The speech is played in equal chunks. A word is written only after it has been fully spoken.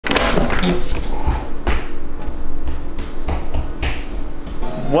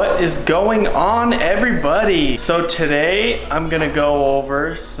What is going on, everybody? So today I'm gonna go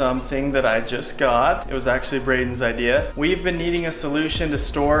over something that I just got. It was actually Braden's idea. We've been needing a solution to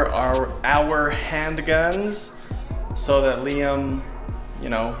store our handguns so that Liam, you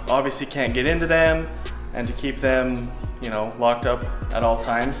know, obviously can't get into them, and to keep them, you know, locked up at all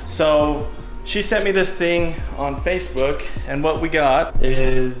times. So she sent me this thing on Facebook, and what we got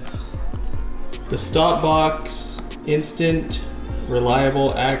is the Stock Box Instant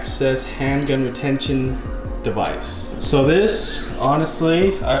Reliable Access Handgun Retention Device. So this,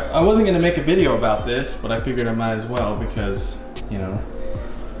 honestly, I wasn't gonna make a video about this, but I figured I might as well because, you know,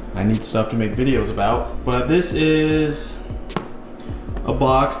 I need stuff to make videos about. But this is a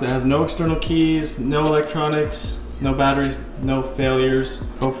box that has no external keys, no electronics, no batteries, no failures,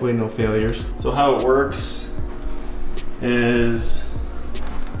 hopefully no failures. So how it works is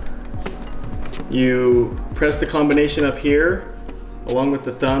you press the combination up here along with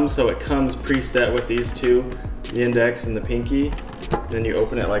the thumb, so it comes preset with these two, the index and the pinky. Then you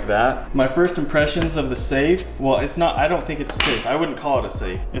open it like that. My first impressions of the safe, well, it's not, I don't think it's a safe. I wouldn't call it a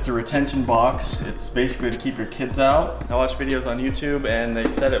safe. It's a retention box. It's basically to keep your kids out. I watched videos on YouTube and they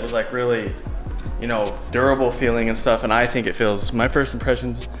said it was like really, you know, durable feeling and stuff, and I think it feels, my first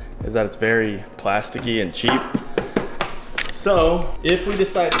impressions is that it's very plasticky and cheap. So if we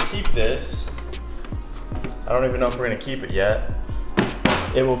decide to keep this, I don't even know if we're gonna keep it yet.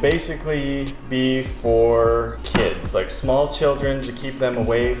 It will basically be for kids, like small children, to keep them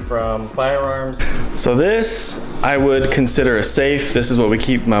away from firearms. So this, I would consider a safe. This is what we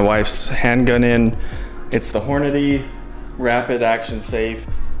keep my wife's handgun in. It's the Hornady Rapid Action Safe.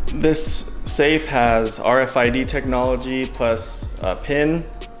 This safe has RFID technology plus a pin.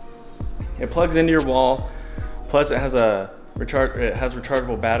 It plugs into your wall, plus it has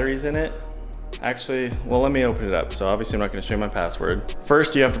rechargeable batteries in it. Actually, well, let me open it up. So obviously I'm not gonna show you my password.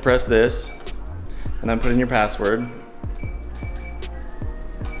 First, you have to press this and then put in your password.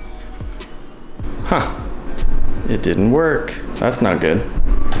 Huh, it didn't work. That's not good.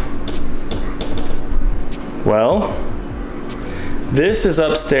 Well, this is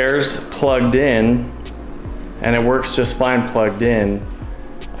upstairs plugged in and it works just fine plugged in.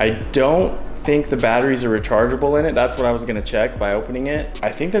 I don't think the batteries are rechargeable in it. That's what I was gonna check by opening it.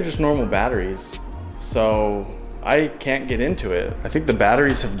 I think they're just normal batteries, so I can't get into it. I think the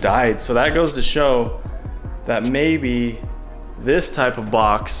batteries have died, so that goes to show that maybe this type of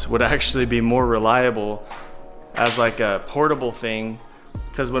box would actually be more reliable as like a portable thing,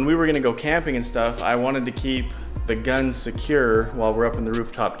 because when we were gonna go camping and stuff, I wanted to keep the guns secure while we're up in the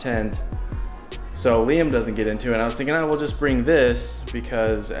rooftop tent, so Liam doesn't get into it. And I was thinking, I will just bring this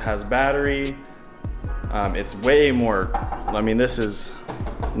because it has battery. It's way more, I mean, this is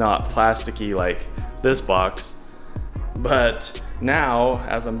not plasticky like this box. But now,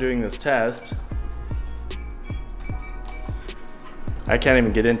 as I'm doing this test, I can't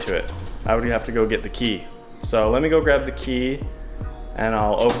even get into it. I would have to go get the key. So let me go grab the key and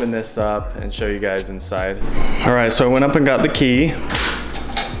I'll open this up and show you guys inside. All right, so I went up and got the key.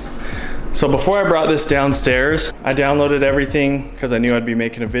 So before I brought this downstairs, I downloaded everything because I knew I'd be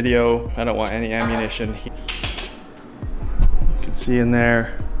making a video. I don't want any ammunition. You can see in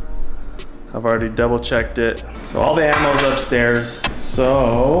there, I've already double checked it. So all the ammo's upstairs.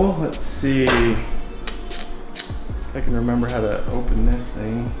 So let's see if I can remember how to open this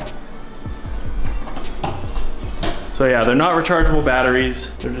thing. So yeah, they're not rechargeable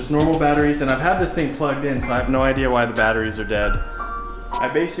batteries. They're just normal batteries, and I've had this thing plugged in, so I have no idea why the batteries are dead. I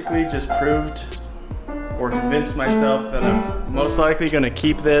basically just proved or convinced myself that I'm most likely gonna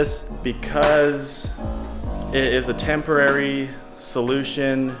keep this because it is a temporary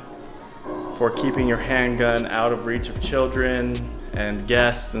solution for keeping your handgun out of reach of children and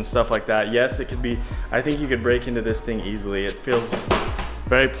guests and stuff like that. Yes, it could be, I think you could break into this thing easily. It feels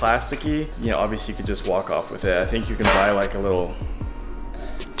very plasticky. You know, obviously you could just walk off with it. I think you can buy like a little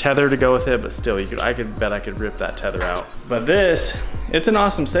tether to go with it, but still, I could bet I could rip that tether out. But this, it's an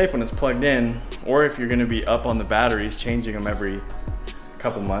awesome safe when it's plugged in, or if you're gonna be up on the batteries, changing them every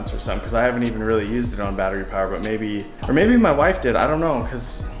couple months or something, because I haven't even really used it on battery power, but maybe, or maybe my wife did, I don't know,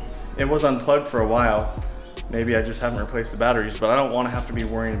 because it was unplugged for a while. Maybe I just haven't replaced the batteries, but I don't want to have to be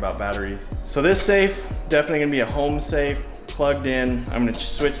worrying about batteries. So this safe, definitely gonna be a home safe, plugged in. I'm gonna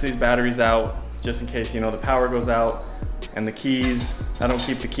switch these batteries out just in case, you know, the power goes out. And the keys, I don't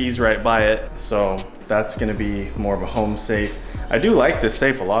keep the keys right by it, so that's gonna be more of a home safe. I do like this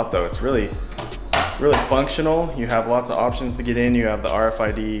safe a lot though. It's really functional. You have lots of options to get in. You have the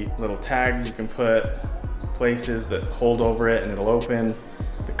RFID little tags you can put places that hold over it and it'll open.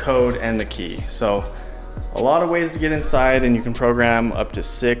 the code, and the key. So a lot of ways to get inside, and you can program up to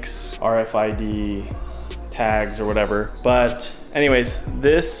 6 RFID tags or whatever. But anyways,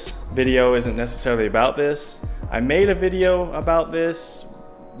 this video isn't necessarily about this. I made a video about this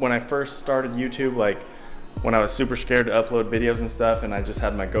when I first started YouTube, like when I was super scared to upload videos and stuff, and I just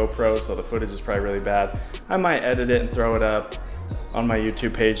had my GoPro, so the footage is probably really bad. I might edit it and throw it up on my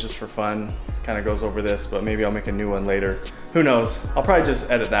YouTube page just for fun. Kind of goes over this, but maybe I'll make a new one later. Who knows? I'll probably just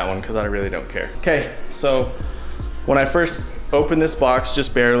edit that one because I really don't care. Okay, so when I first opened this box,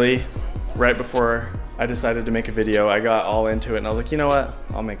 just barely, right before I decided to make a video, I got all into it and I was like, you know what?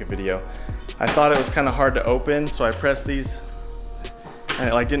 I'll make a video. I thought it was kind of hard to open, so I pressed these and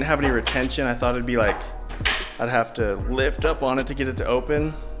it like didn't have any retention. I thought it'd be like, I'd have to lift up on it to get it to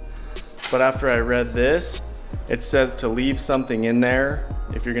open. But after I read this, it says to leave something in there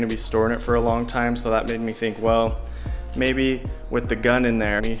if you're gonna be storing it for a long time. So that made me think, well, maybe with the gun in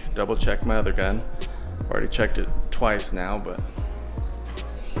there, let me double check my other gun. I've already checked it twice now, but.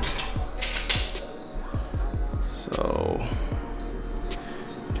 So,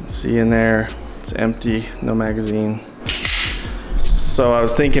 you can see in there, it's empty, no magazine. So I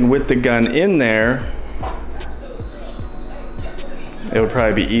was thinking with the gun in there, it would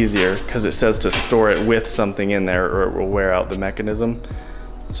probably be easier because it says to store it with something in there or it will wear out the mechanism.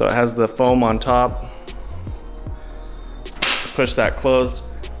 So it has the foam on top. Push that closed.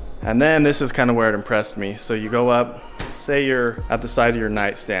 And then this is kind of where it impressed me. So you go up, say you're at the side of your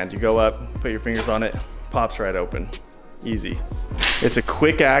nightstand. You go up, put your fingers on it, pops right open. Easy. It's a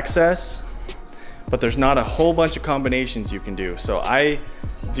quick access, but there's not a whole bunch of combinations you can do. So I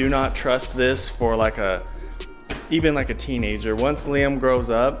do not trust this for like even like a teenager. Once Liam grows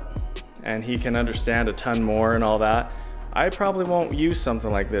up and he can understand a ton more and all that, I probably won't use something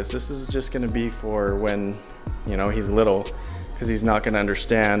like this. This is just gonna be for when, you know, he's little, because he's not gonna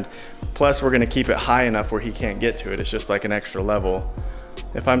understand. Plus we're gonna keep it high enough where he can't get to it. It's just like an extra level.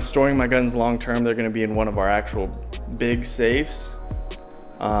 If I'm storing my guns long term, they're gonna be in one of our actual big safes.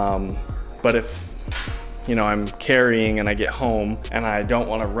 But if, you know, I'm carrying and I get home and I don't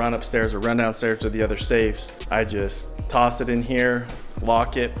want to run upstairs or run downstairs to the other safes, I just toss it in here,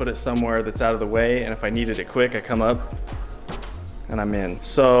 lock it, put it somewhere that's out of the way, and if I needed it quick, I come up and I'm in.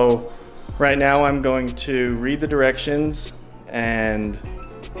 So right now I'm going to read the directions and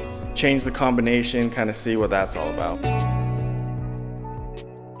change the combination, kind of see what that's all about.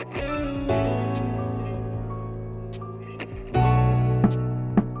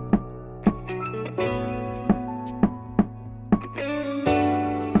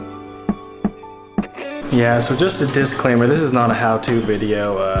 Yeah, so just a disclaimer, this is not a how-to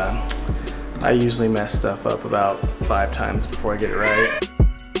video. I usually mess stuff up about 5 times before I get it right.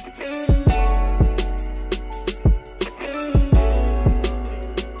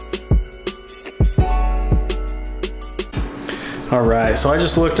 All right, so I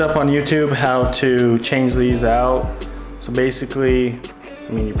just looked up on YouTube how to change these out. So basically,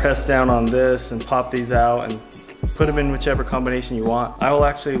 I mean, you press down on this and pop these out and put them in whichever combination you want. I will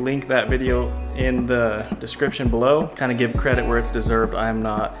actually link that video in the description below. Kind of give credit where it's deserved. I'm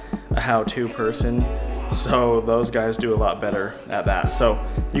not a how-to person, so those guys do a lot better at that. So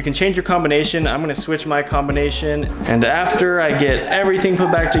you can change your combination. I'm gonna switch my combination, and after I get everything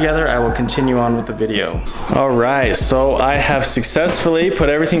put back together, I will continue on with the video. All right, so I have successfully put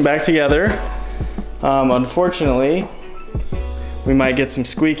everything back together. Unfortunately, we might get some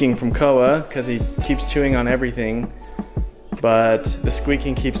squeaking from Koa because he keeps chewing on everything, but the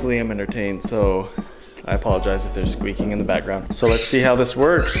squeaking keeps Liam entertained, so I apologize if there's squeaking in the background. So let's see how this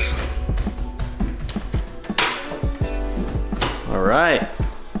works. All right,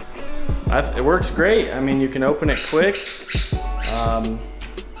 it works great. I mean, you can open it quick. This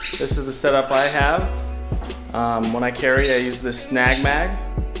is the setup I have. When I carry, I use this snag mag.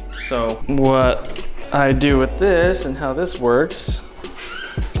 So what I do with this and how this works,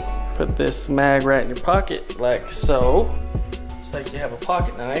 put this mag right in your pocket like so, just like you have a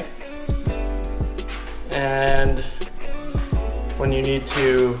pocket knife. And when you need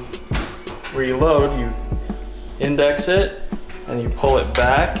to reload, you index it and you pull it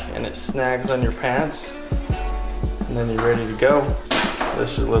back and it snags on your pants, and then you're ready to go.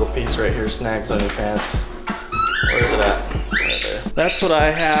 This little piece right here snags on your pants. Where is it at? Right there. That's what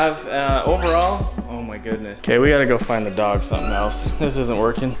I have overall. Oh my goodness. Okay, we gotta go find the dog something else. This isn't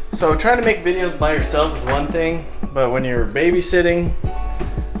working. So trying to make videos by yourself is one thing, but when you're babysitting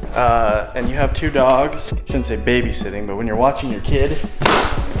and you have 2 dogs, I shouldn't say babysitting, but when you're watching your kid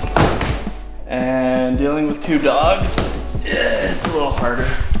and dealing with 2 dogs, it's a little harder.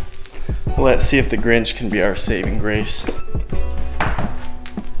 Let's see if the Grinch can be our saving grace.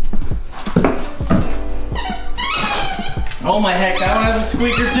 Oh my heck, that one has a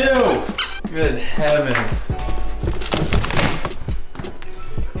squeaker too! Good heavens.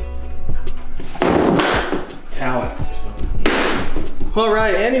 Talent.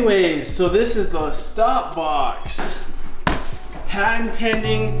 Alright, anyways, so this is the stop box. Patent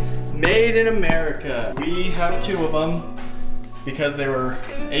pending, made in America. We have 2 of them because they were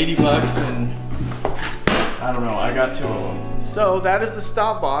 80 bucks and I don't know, I got 2 of them. So that is the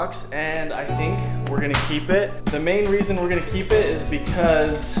stop box and I think we're gonna keep it. The main reason we're gonna keep it is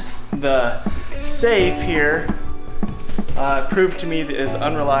because the safe here proved to me that is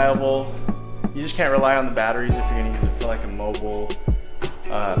unreliable. You just can't rely on the batteries if you're gonna use it for like a mobile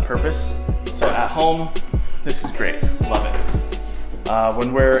purpose. So at home, this is great, love it.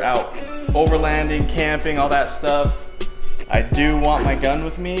 When we're out overlanding, camping, all that stuff, I do want my gun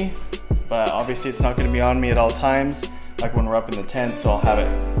with me, but obviously it's not gonna be on me at all times, like when we're up in the tent, so I'll have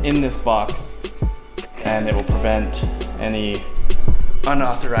it in this box and it will prevent any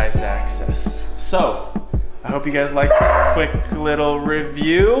unauthorized access. So, I hope you guys liked the quick little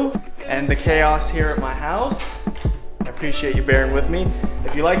review and the chaos here at my house. I appreciate you bearing with me.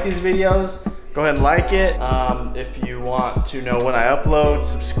 If you like these videos, go ahead and like it. If you want to know when I upload,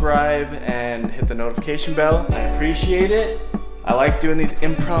 subscribe and hit the notification bell. I appreciate it. I like doing these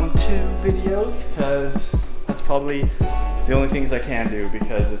impromptu videos because that's probably the only things I can do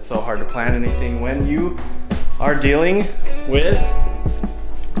because it's so hard to plan anything when you are dealing with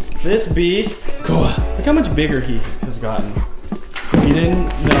this beast. Koa. Look how much bigger he has gotten. If you didn't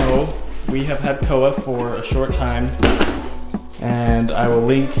know, we have had Koa for a short time and I will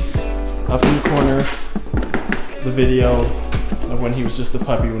link up in the corner the video of when he was just a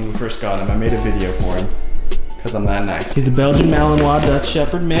puppy when we first got him. I made a video for him because I'm that nice. He's a Belgian Malinois Dutch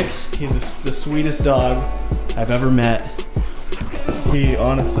Shepherd mix. He's the sweetest dog I've ever met. He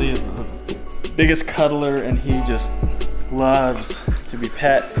honestly is the biggest cuddler and he just loves to be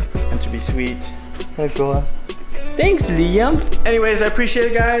pet and to be sweet. Hey, Koa. Thanks, Liam. Anyways, I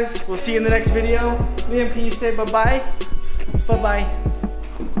appreciate it, guys. We'll see you in the next video. Liam, can you say bye-bye? Bye-bye.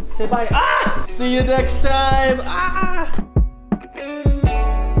 Say bye. Ah! See you next time. Ah!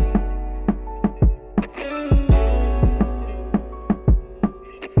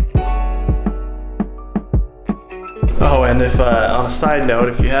 Oh, and if on a side note,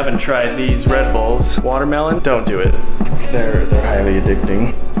 if you haven't tried these Red Bulls watermelon, don't do it. They're highly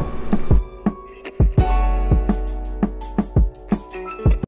addicting.